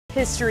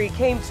History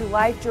came to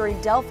life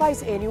during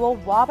Delphi's annual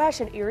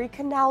Wabash and Erie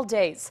Canal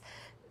Days.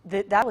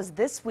 That was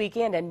this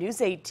weekend, and News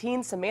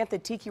 18's Samantha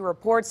Tiki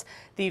reports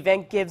the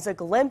event gives a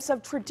glimpse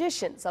of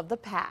traditions of the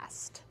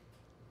past.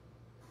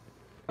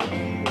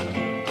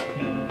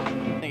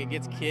 It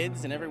gets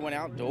kids and everyone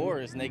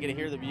outdoors, and they get to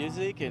hear the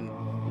music and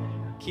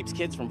keeps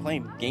kids from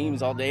playing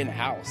games all day in the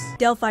house.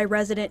 Delphi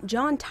resident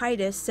John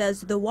Titus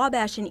says the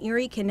Wabash and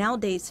Erie Canal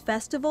Days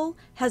Festival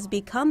has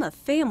become a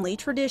family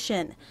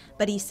tradition.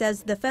 But he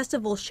says the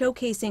festival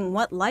showcasing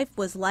what life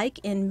was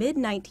like in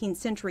mid-19th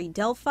century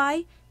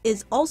Delphi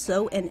is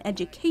also an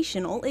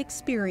educational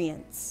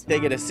experience. They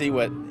get to see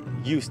what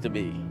used to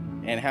be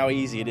and how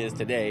easy it is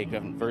today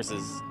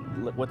versus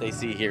what they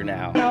see here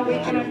now.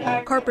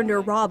 Carpenter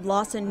Rob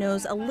Lawson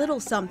knows a little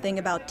something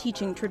about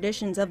teaching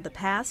traditions of the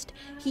past.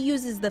 He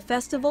uses the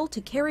festival to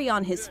carry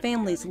on his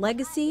family's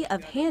legacy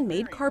of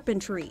handmade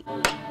carpentry.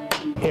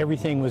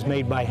 Everything was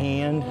made by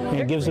hand, and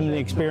it gives them the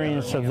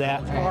experience of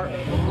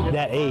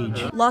that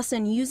age.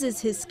 Lawson uses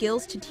his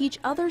skills to teach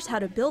others how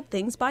to build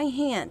things by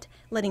hand,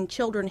 letting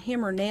children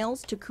hammer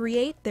nails to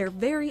create their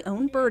very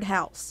own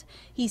birdhouse.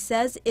 He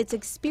says it's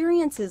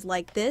experiences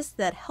like this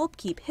that help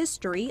keep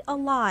history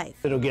alive.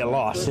 It'll get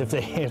lost if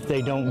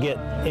they don't get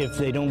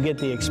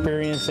the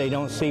experience. They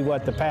don't see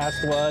what the past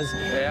was.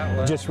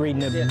 Just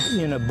reading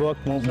in a book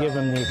won't give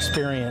them the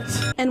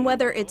experience. And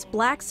whether it's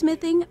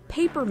blacksmithing,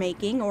 paper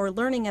making, or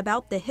learning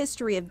about the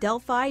history of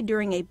Delphi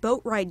during a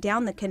boat ride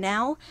down the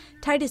canal,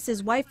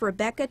 Titus's wife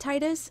Rebecca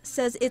Titus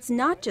says it's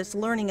not just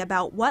learning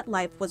about what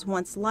life was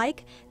once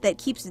like that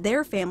keeps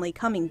their family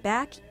coming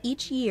back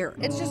each year.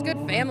 It's just good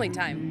family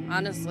time,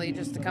 honestly,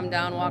 just to come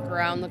down, walk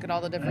around, look at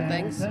all the different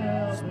things.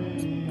 Just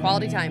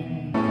quality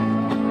time.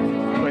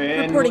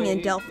 Reporting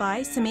in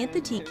Delphi, Samantha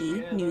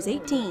Tiki, News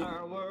 18.